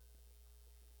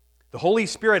 The Holy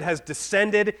Spirit has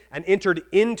descended and entered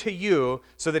into you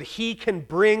so that He can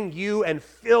bring you and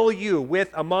fill you with,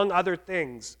 among other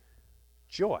things,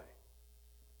 joy,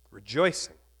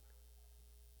 rejoicing.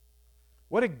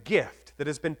 What a gift that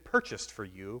has been purchased for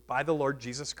you by the Lord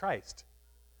Jesus Christ.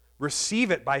 Receive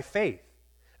it by faith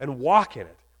and walk in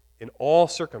it in all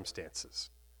circumstances.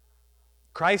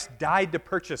 Christ died to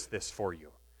purchase this for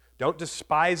you. Don't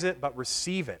despise it, but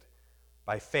receive it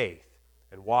by faith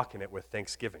and walk in it with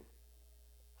thanksgiving.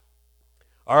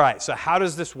 All right, so how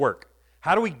does this work?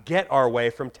 How do we get our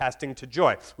way from testing to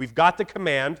joy? We've got the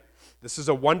command. This is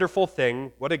a wonderful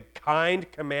thing. What a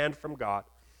kind command from God.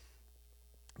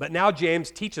 But now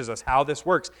James teaches us how this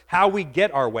works, how we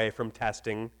get our way from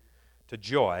testing to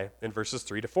joy in verses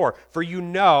 3 to 4. For you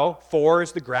know, 4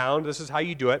 is the ground, this is how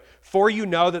you do it. For you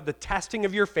know that the testing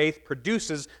of your faith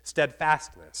produces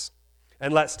steadfastness.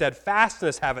 And let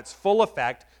steadfastness have its full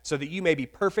effect, so that you may be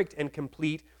perfect and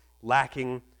complete,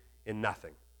 lacking in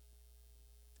nothing.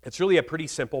 It's really a pretty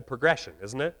simple progression,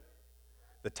 isn't it?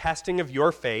 The testing of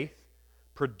your faith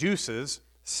produces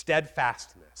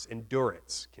steadfastness,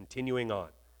 endurance, continuing on.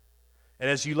 And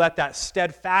as you let that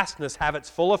steadfastness have its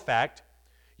full effect,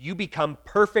 you become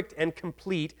perfect and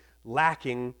complete,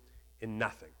 lacking in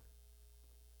nothing.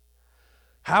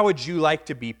 How would you like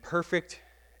to be perfect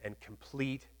and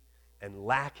complete and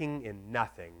lacking in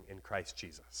nothing in Christ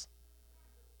Jesus?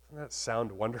 Doesn't that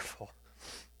sound wonderful?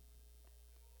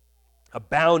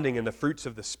 Abounding in the fruits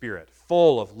of the Spirit,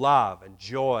 full of love and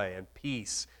joy and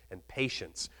peace and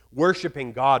patience,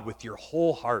 worshiping God with your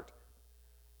whole heart,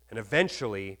 and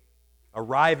eventually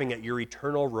arriving at your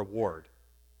eternal reward.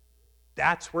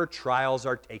 That's where trials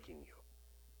are taking you.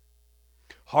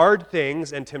 Hard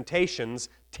things and temptations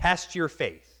test your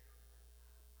faith.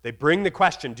 They bring the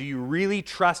question, do you really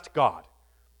trust God?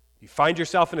 You find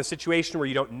yourself in a situation where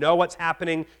you don't know what's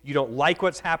happening, you don't like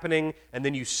what's happening, and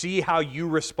then you see how you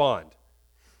respond.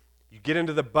 You get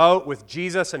into the boat with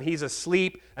Jesus and he's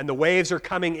asleep, and the waves are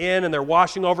coming in and they're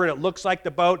washing over, and it looks like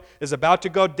the boat is about to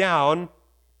go down.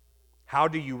 How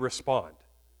do you respond?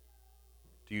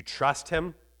 Do you trust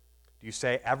him? Do you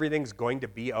say, everything's going to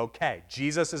be okay?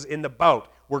 Jesus is in the boat.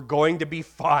 We're going to be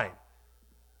fine.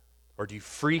 Or do you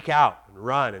freak out and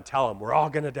run and tell him, we're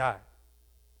all going to die?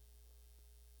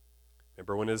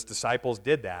 Remember when his disciples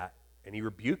did that, and he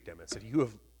rebuked them and said, you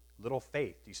have little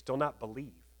faith. Do you still not believe?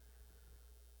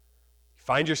 You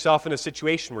find yourself in a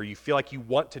situation where you feel like you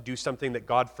want to do something that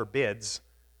God forbids.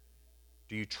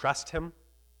 Do you trust him?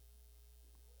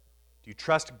 Do you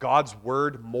trust God's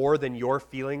word more than your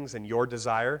feelings and your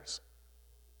desires?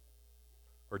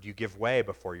 Or do you give way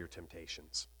before your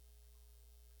temptations?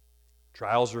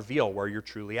 Trials reveal where you're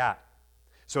truly at.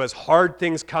 So as hard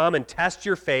things come and test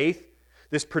your faith,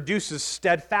 this produces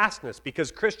steadfastness,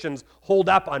 because Christians hold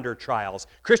up under trials.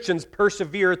 Christians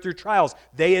persevere through trials.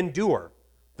 They endure.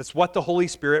 That's what the Holy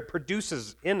Spirit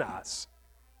produces in us.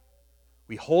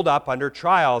 We hold up under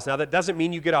trials. Now, that doesn't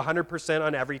mean you get 100%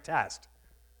 on every test.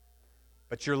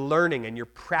 But you're learning and you're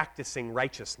practicing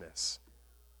righteousness.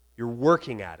 You're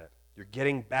working at it. You're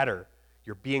getting better.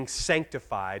 You're being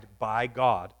sanctified by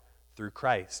God through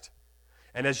Christ.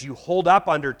 And as you hold up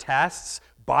under tests,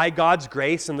 by God's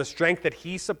grace and the strength that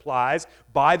he supplies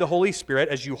by the Holy Spirit,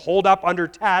 as you hold up under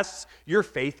tests, your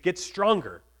faith gets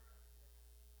stronger.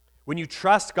 When you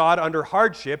trust God under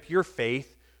hardship, your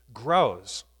faith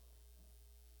grows.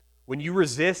 When you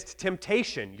resist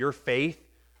temptation, your faith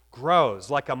grows.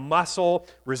 Like a muscle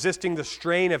resisting the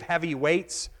strain of heavy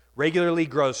weights regularly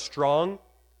grows strong,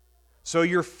 so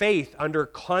your faith under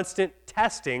constant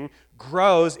testing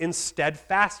grows in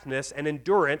steadfastness and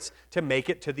endurance to make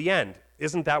it to the end.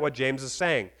 Isn't that what James is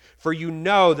saying? For you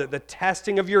know that the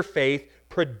testing of your faith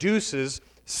produces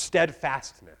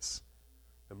steadfastness.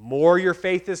 The more your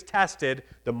faith is tested,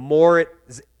 the more it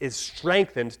is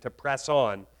strengthened to press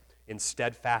on in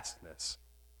steadfastness.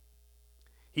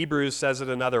 Hebrews says it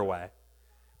another way.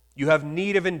 You have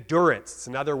need of endurance. It's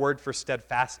another word for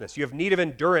steadfastness. You have need of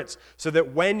endurance so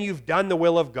that when you've done the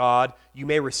will of God, you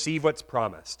may receive what's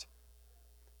promised.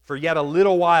 For yet a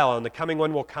little while, and the coming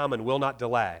one will come and will not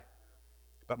delay.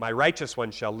 But my righteous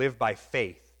one shall live by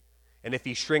faith. And if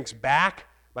he shrinks back,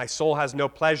 my soul has no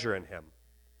pleasure in him.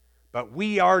 But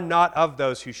we are not of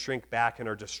those who shrink back and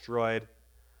are destroyed,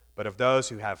 but of those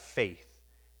who have faith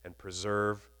and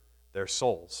preserve their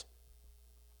souls.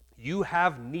 You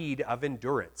have need of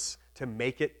endurance to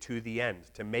make it to the end,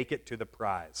 to make it to the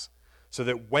prize, so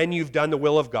that when you've done the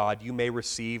will of God, you may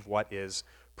receive what is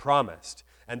promised.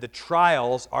 And the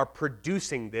trials are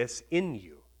producing this in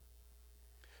you.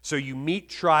 So you meet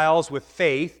trials with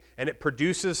faith, and it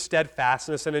produces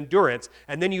steadfastness and endurance,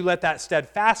 and then you let that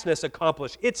steadfastness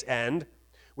accomplish its end,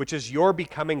 which is your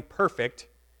becoming perfect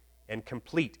and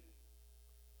complete.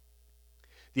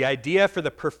 The idea for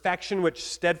the perfection which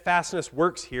steadfastness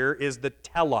works here is the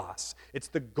telos. It's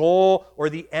the goal or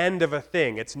the end of a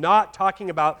thing. It's not talking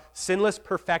about sinless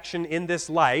perfection in this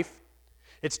life.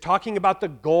 It's talking about the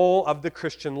goal of the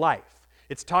Christian life.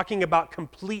 It's talking about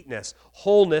completeness,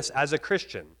 wholeness as a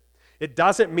Christian. It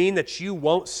doesn't mean that you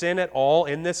won't sin at all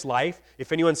in this life.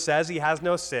 If anyone says he has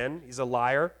no sin, he's a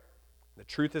liar. The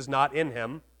truth is not in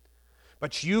him.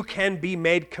 But you can be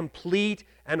made complete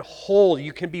and whole.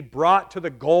 You can be brought to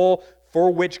the goal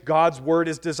for which God's word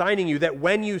is designing you. That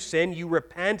when you sin, you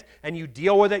repent and you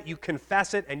deal with it, you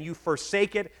confess it, and you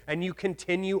forsake it, and you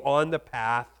continue on the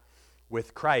path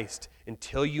with Christ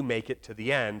until you make it to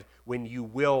the end, when you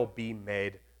will be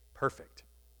made perfect.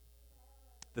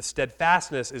 The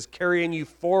steadfastness is carrying you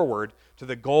forward to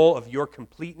the goal of your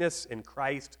completeness in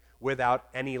Christ without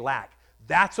any lack.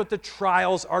 That's what the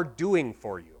trials are doing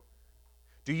for you.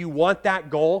 Do you want that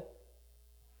goal?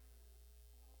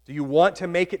 Do you want to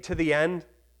make it to the end?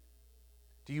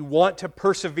 Do you want to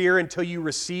persevere until you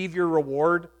receive your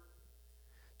reward?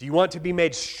 Do you want to be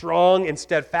made strong in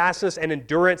steadfastness and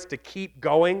endurance to keep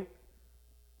going?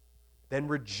 Then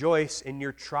rejoice in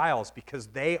your trials, because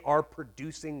they are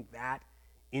producing that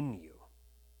in you.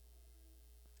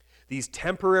 These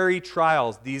temporary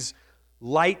trials, these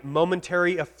light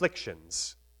momentary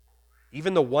afflictions,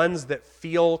 even the ones that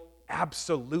feel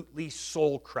absolutely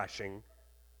soul-crushing,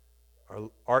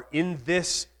 are in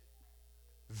this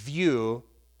view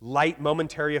light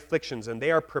momentary afflictions, and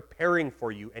they are preparing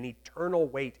for you an eternal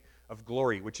weight of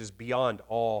glory which is beyond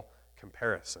all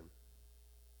comparison.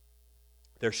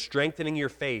 They're strengthening your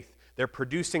faith. They're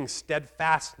producing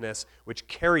steadfastness which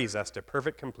carries us to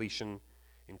perfect completion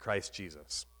in Christ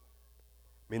Jesus.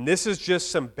 I mean, this is just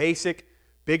some basic,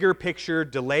 bigger picture,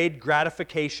 delayed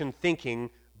gratification thinking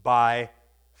by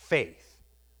faith.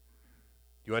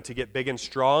 You want to get big and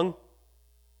strong?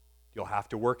 You'll have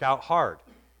to work out hard.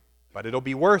 But it'll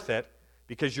be worth it,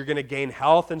 because you're going to gain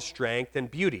health and strength and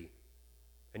beauty.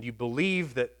 And you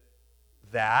believe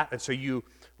that, and so you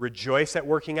rejoice at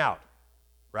working out.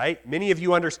 Right? Many of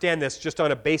you understand this just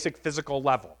on a basic physical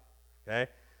level. Okay?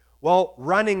 Well,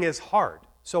 running is hard,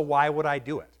 so why would I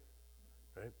do it?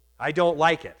 Right? I don't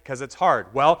like it because it's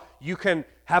hard. Well, you can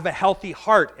have a healthy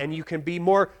heart and you can be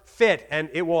more fit, and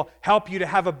it will help you to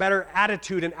have a better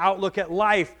attitude and outlook at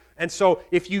life. And so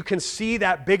if you can see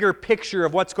that bigger picture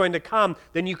of what's going to come,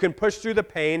 then you can push through the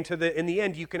pain in the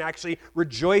end, you can actually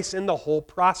rejoice in the whole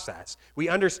process. We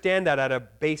understand that at a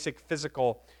basic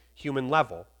physical human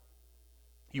level.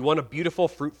 You want a beautiful,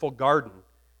 fruitful garden.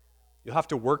 You'll have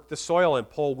to work the soil and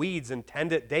pull weeds and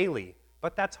tend it daily.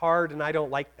 But that's hard, and I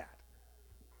don't like that.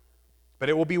 But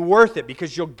it will be worth it,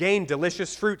 because you'll gain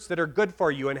delicious fruits that are good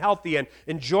for you and healthy and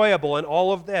enjoyable and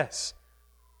all of this.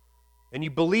 And you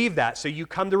believe that, so you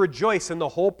come to rejoice in the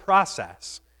whole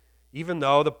process, even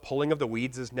though the pulling of the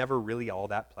weeds is never really all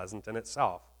that pleasant in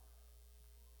itself.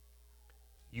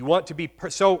 You want to be...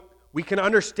 So we can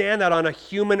understand that on a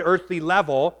human, earthly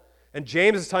level. And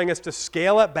James is telling us to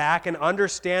scale it back and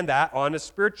understand that on a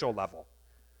spiritual level.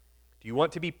 Do you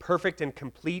want to be perfect and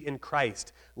complete in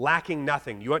Christ, lacking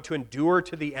nothing? You want to endure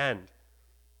to the end,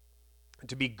 and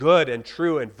to be good and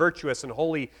true and virtuous and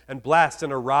holy and blessed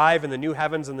and arrive in the new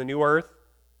heavens and the new earth?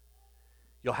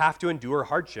 You'll have to endure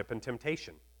hardship and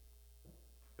temptation.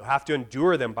 You'll have to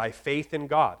endure them by faith in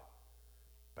God.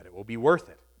 But it will be worth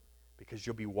it, because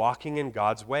you'll be walking in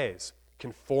God's ways,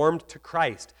 conformed to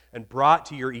Christ, and brought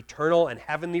to your eternal and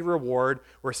heavenly reward,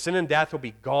 where sin and death will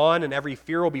be gone and every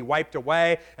fear will be wiped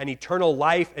away, and eternal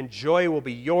life and joy will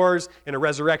be yours in a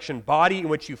resurrection body in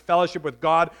which you fellowship with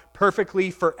God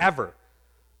perfectly forever.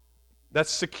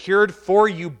 That's secured for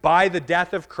you by the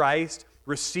death of Christ,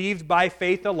 received by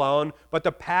faith alone, but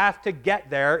the path to get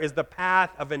there is the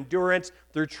path of endurance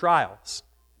through trials.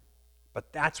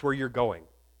 But that's where you're going.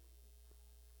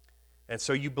 And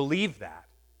so you believe that.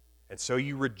 And so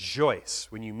you rejoice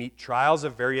when you meet trials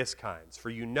of various kinds, for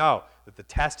you know that the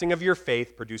testing of your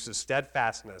faith produces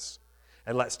steadfastness,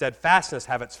 and let steadfastness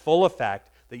have its full effect,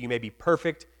 that you may be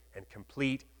perfect and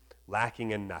complete,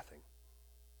 lacking in nothing.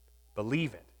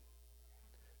 Believe it.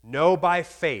 Know by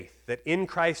faith that in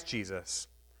Christ Jesus,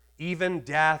 even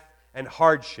death and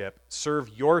hardship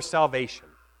serve your salvation,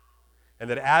 and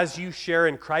that as you share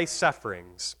in Christ's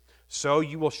sufferings, so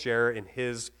you will share in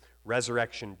his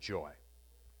resurrection joy.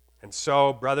 And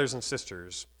so, brothers and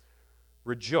sisters,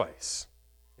 rejoice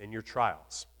in your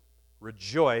trials.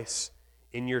 Rejoice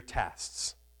in your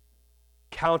tests.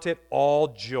 Count it all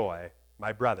joy,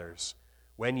 my brothers,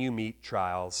 when you meet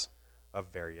trials of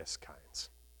various kinds.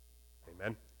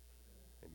 Amen.